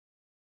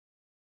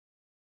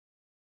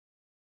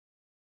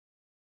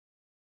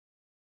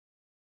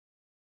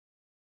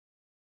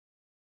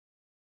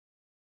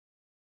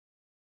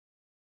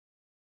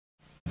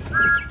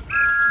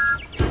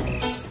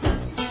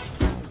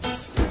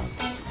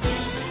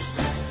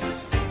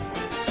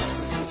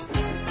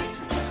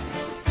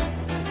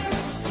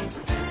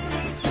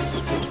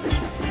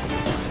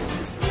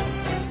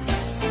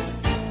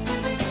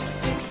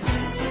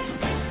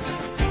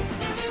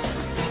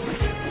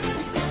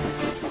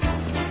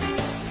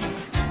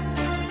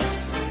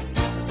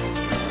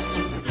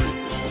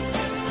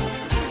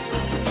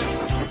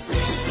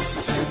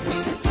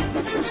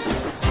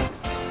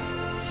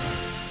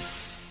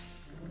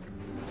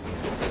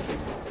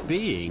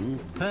Being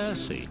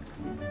Percy.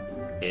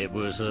 It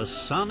was a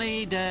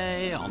sunny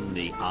day on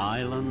the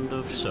island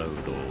of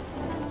Sodor.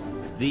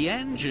 The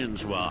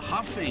engines were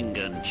huffing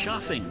and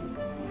chuffing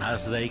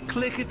as they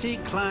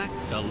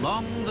clickety-clacked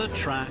along the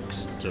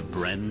tracks to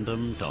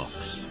Brendam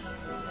Docks.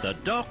 The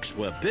docks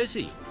were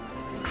busy.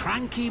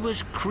 Cranky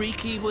was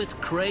creaky with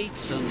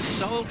crates and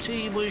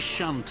Salty was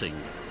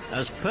shunting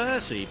as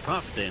Percy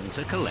puffed in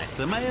to collect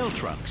the mail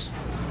trucks.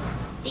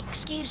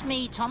 Excuse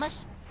me,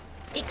 Thomas.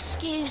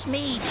 Excuse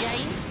me,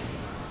 James.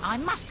 I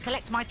must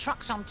collect my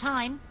trucks on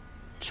time.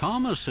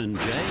 Thomas and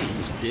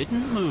James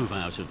didn't move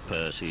out of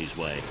Percy's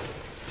way.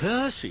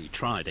 Percy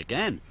tried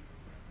again.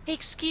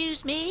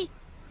 Excuse me.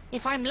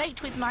 If I'm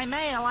late with my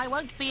mail, I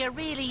won't be a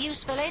really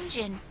useful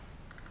engine.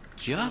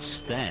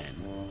 Just then,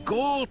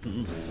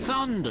 Gordon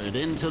thundered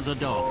into the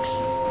docks.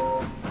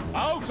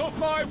 Out of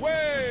my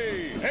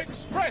way!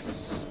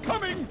 Express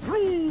coming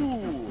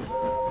through!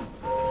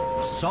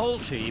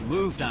 Salty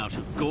moved out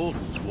of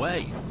Gordon's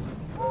way.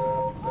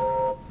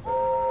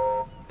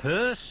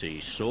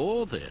 Percy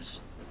saw this.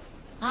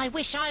 I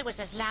wish I was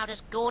as loud as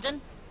Gordon.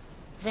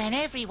 Then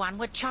everyone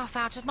would chuff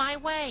out of my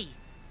way.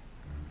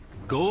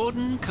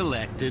 Gordon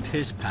collected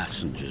his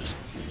passengers.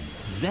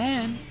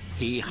 Then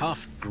he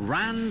huffed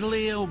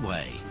grandly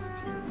away.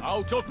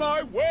 Out of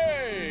my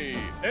way!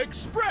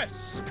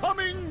 Express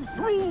coming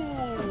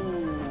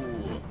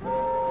through!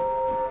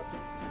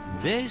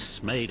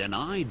 This made an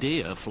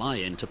idea fly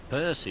into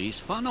Percy's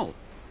funnel.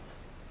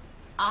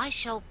 I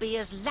shall be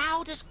as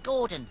loud as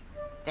Gordon.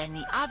 Then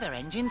the other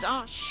engines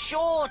are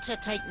sure to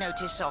take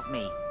notice of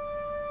me.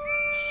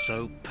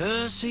 So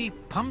Percy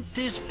pumped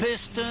his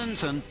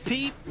pistons and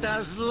peeped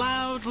as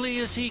loudly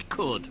as he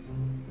could.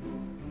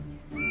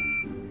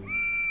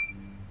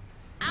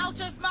 Out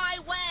of my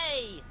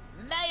way!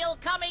 Mail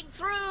coming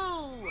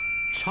through!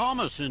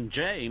 Thomas and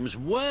James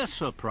were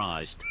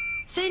surprised.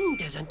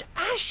 Cinders and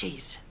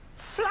ashes.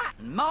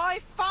 Flatten my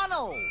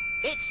funnel!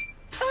 It's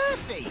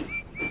Percy!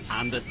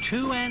 And the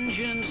two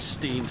engines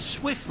steamed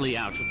swiftly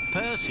out of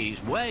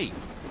Percy's way.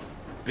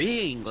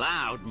 Being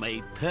loud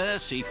made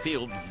Percy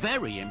feel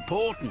very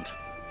important.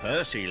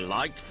 Percy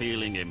liked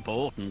feeling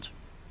important.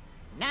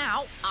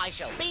 Now I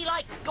shall be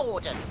like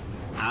Gordon.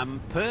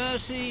 And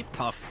Percy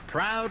puffed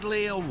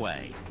proudly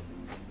away.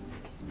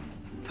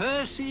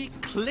 Percy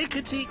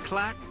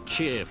clickety-clacked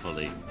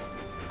cheerfully.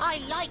 I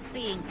like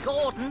being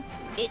Gordon.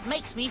 It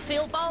makes me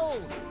feel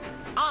bold.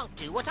 I'll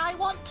do what I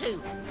want to,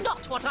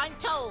 not what I'm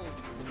told.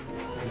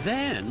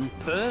 Then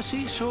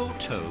Percy saw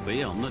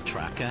Toby on the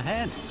track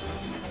ahead.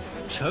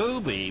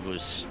 Toby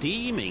was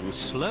steaming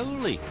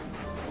slowly.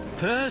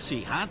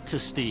 Percy had to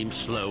steam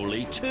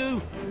slowly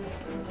too.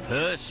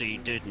 Percy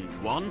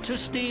didn't want to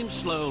steam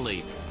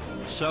slowly,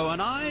 so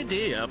an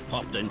idea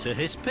popped into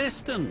his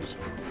pistons.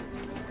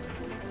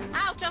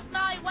 Out of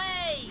my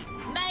way!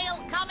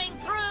 Mail coming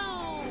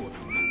through!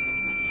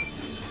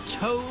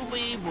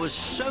 Toby was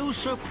so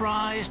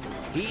surprised,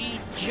 he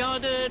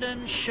juddered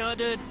and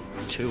shuddered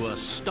to a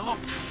stop.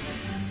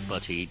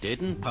 But he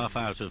didn't puff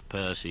out of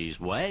Percy's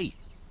way.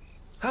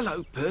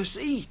 Hello,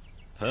 Percy.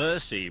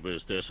 Percy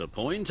was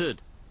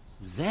disappointed.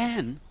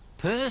 Then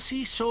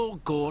Percy saw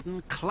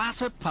Gordon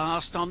clatter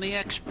past on the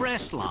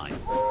express line.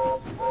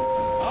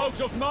 Out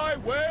of my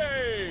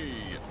way!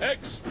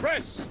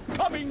 Express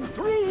coming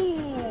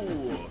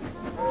through!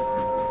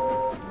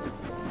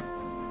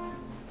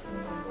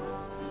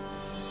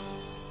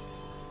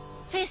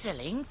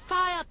 Fizzling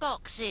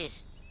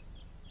fireboxes.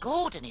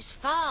 Gordon is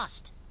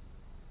fast.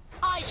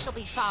 I shall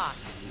be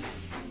fast.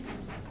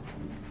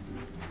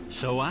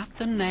 So at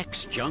the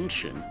next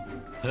junction,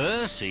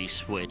 Percy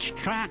switched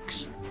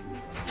tracks.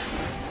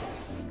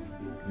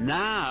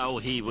 Now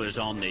he was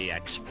on the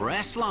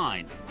express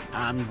line,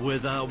 and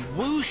with a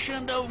whoosh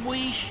and a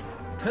wheesh,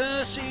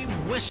 Percy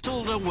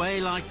whistled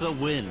away like the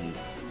wind.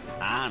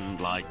 And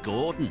like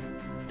Gordon,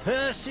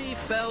 Percy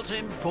felt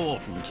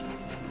important.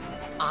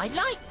 I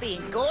like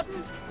being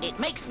Gordon. It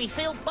makes me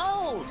feel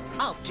bold.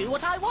 I'll do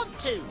what I want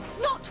to,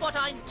 not what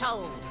I'm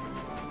told.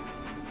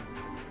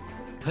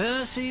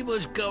 Percy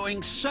was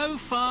going so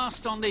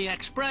fast on the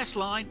express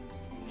line,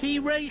 he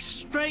raced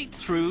straight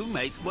through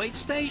Maithwaite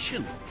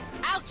Station.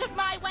 Out of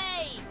my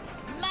way!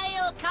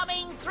 Mail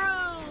coming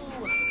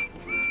through!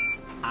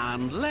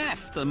 And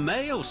left the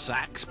mail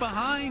sacks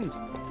behind.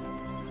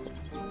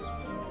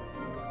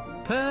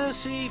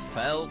 Percy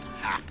felt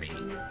happy.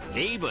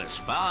 He was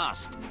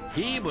fast.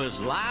 He was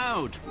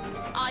loud.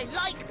 I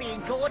like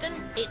being Gordon.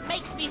 It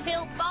makes me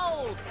feel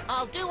bold.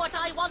 I'll do what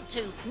I want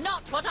to,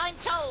 not what I'm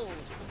told.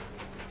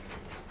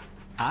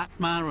 At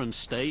Maron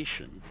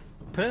Station,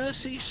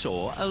 Percy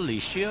saw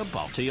Alicia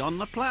Botti on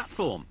the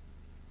platform.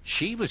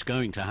 She was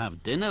going to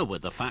have dinner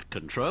with the Fat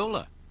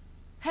Controller.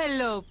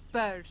 Hello,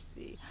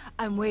 Percy.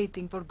 I'm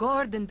waiting for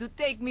Gordon to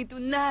take me to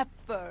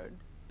Knapford.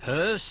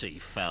 Percy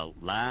felt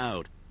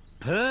loud.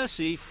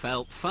 Percy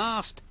felt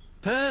fast.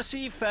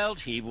 Percy felt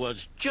he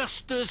was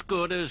just as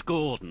good as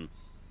Gordon.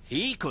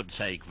 He could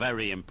take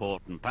very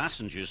important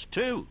passengers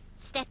too.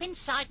 Step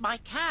inside my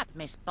cab,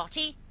 Miss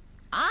Botti.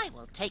 I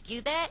will take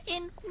you there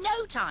in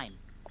no time.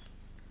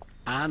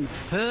 And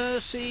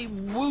Percy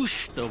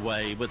whooshed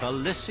away with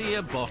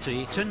Alicia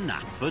Botti to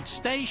Knapford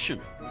Station.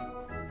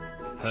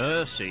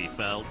 Percy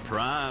felt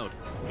proud.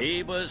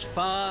 He was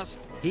fast,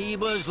 he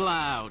was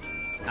loud,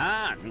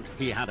 and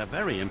he had a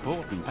very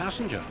important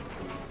passenger.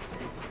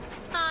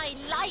 I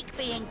like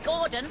being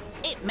Gordon.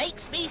 It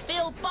makes me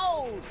feel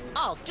bold.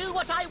 I'll do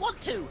what I want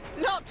to,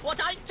 not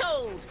what I'm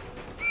told.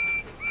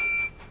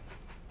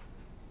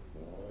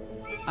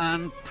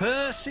 And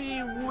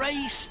Percy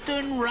raced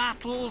and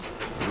rattled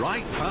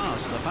right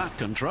past the Fat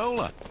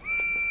Controller.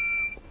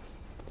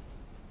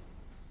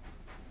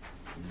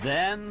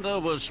 Then there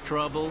was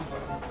trouble.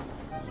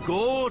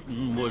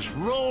 Gordon was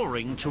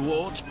roaring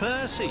towards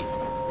Percy.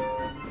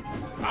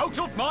 Out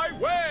of my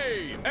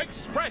way!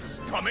 Express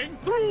coming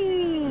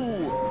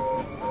through!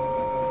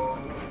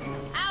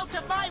 Out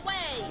of my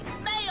way!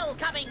 Mail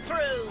coming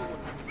through!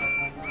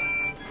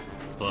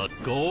 But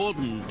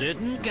Gordon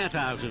didn't get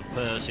out of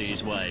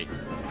Percy's way.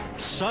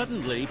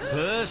 Suddenly,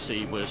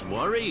 Percy was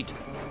worried.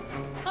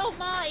 Oh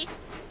my!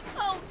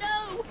 Oh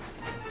no!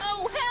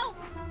 Oh help!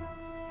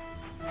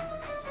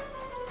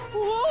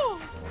 Whoa!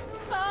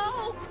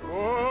 Oh!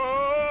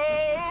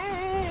 Whoa!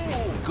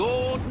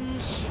 Gordon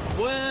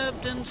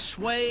swerved and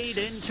swayed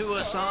into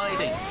a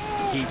siding.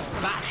 He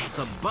bashed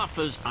the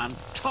buffers and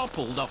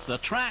toppled off the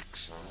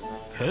tracks.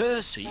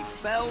 Percy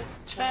felt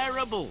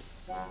terrible.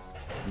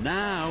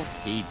 Now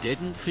he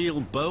didn't feel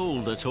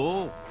bold at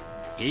all.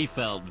 He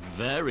felt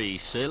very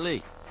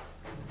silly.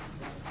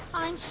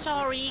 I'm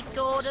sorry,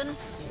 Gordon.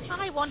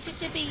 I wanted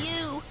to be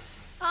you.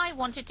 I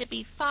wanted to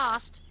be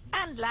fast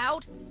and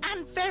loud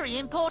and very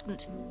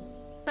important.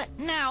 But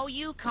now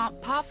you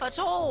can't puff at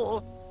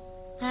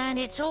all. And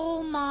it's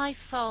all my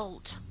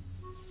fault.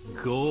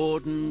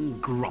 Gordon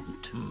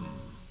grumped.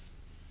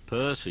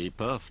 Percy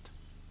puffed.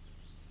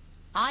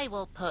 I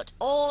will put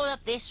all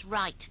of this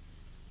right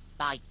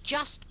by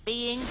just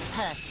being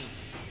Percy.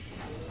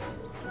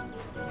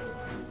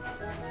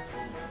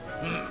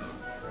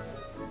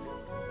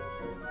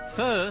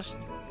 First,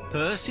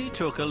 Percy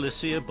took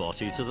Alicia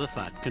Botti to the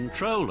Fat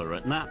Controller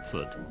at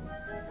Knapford.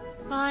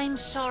 I'm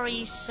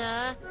sorry,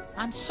 sir.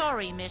 I'm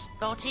sorry, Miss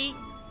Botti.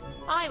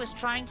 I was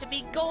trying to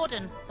be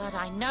Gordon, but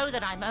I know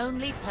that I'm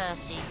only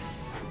Percy.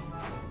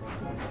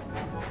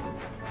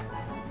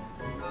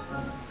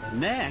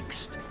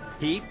 Next,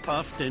 he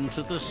puffed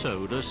into the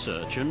Soda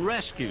Search and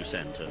Rescue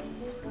Centre.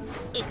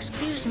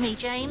 Excuse me,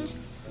 James.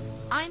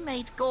 I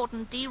made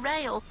Gordon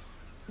derail.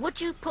 Would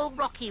you pull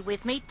Rocky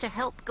with me to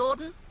help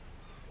Gordon?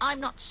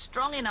 I'm not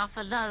strong enough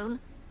alone.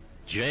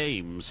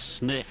 James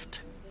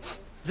sniffed.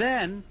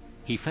 Then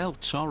he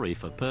felt sorry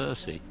for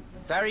Percy.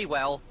 Very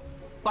well.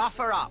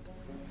 Buffer up.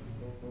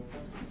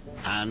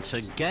 And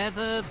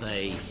together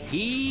they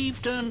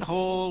heaved and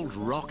hauled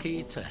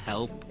Rocky to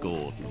help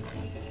Gordon.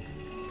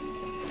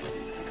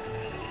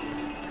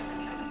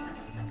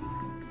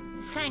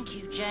 Thank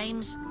you,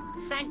 James.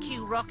 Thank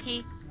you,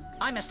 Rocky.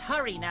 I must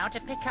hurry now to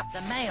pick up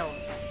the mail.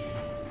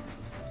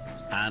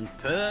 And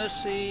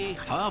Percy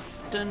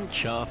huffed and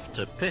chuffed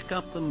to pick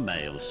up the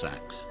mail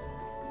sacks.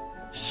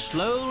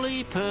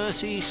 Slowly,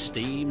 Percy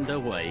steamed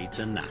away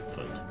to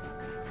Knapford.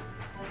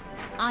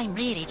 I'm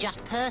really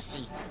just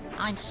Percy.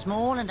 I'm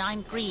small and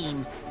I'm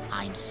green.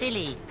 I'm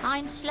silly.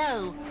 I'm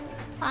slow.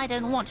 I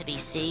don't want to be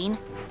seen.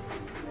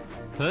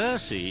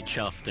 Percy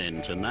chuffed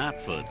into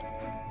Knapford.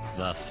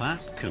 The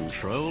Fat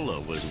Controller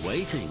was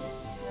waiting.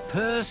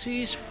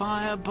 Percy's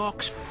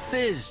firebox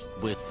fizzed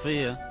with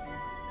fear.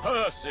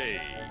 Percy!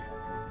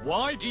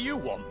 Why do you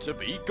want to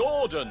be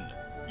Gordon?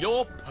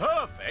 You're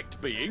perfect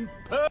being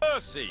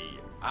Percy.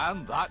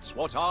 And that's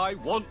what I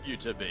want you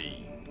to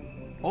be.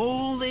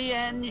 All the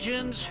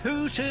engines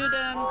hooted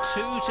and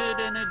tooted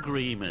in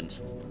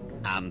agreement.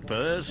 And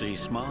Percy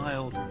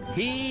smiled.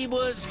 He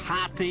was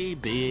happy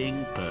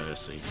being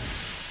Percy.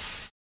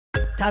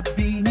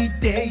 旅に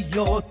出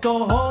よう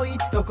遠い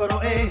とこ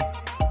ろへ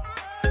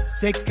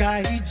世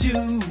界中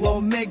を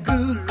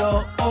巡ろ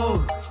う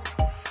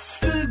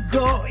す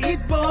ごい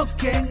冒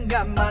険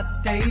が待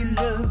っている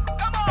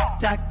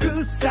た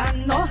くさ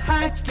んの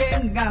発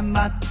見が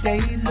待ってい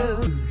る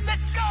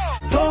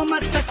トーマ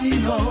スたち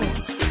の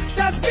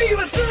旅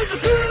は続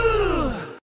く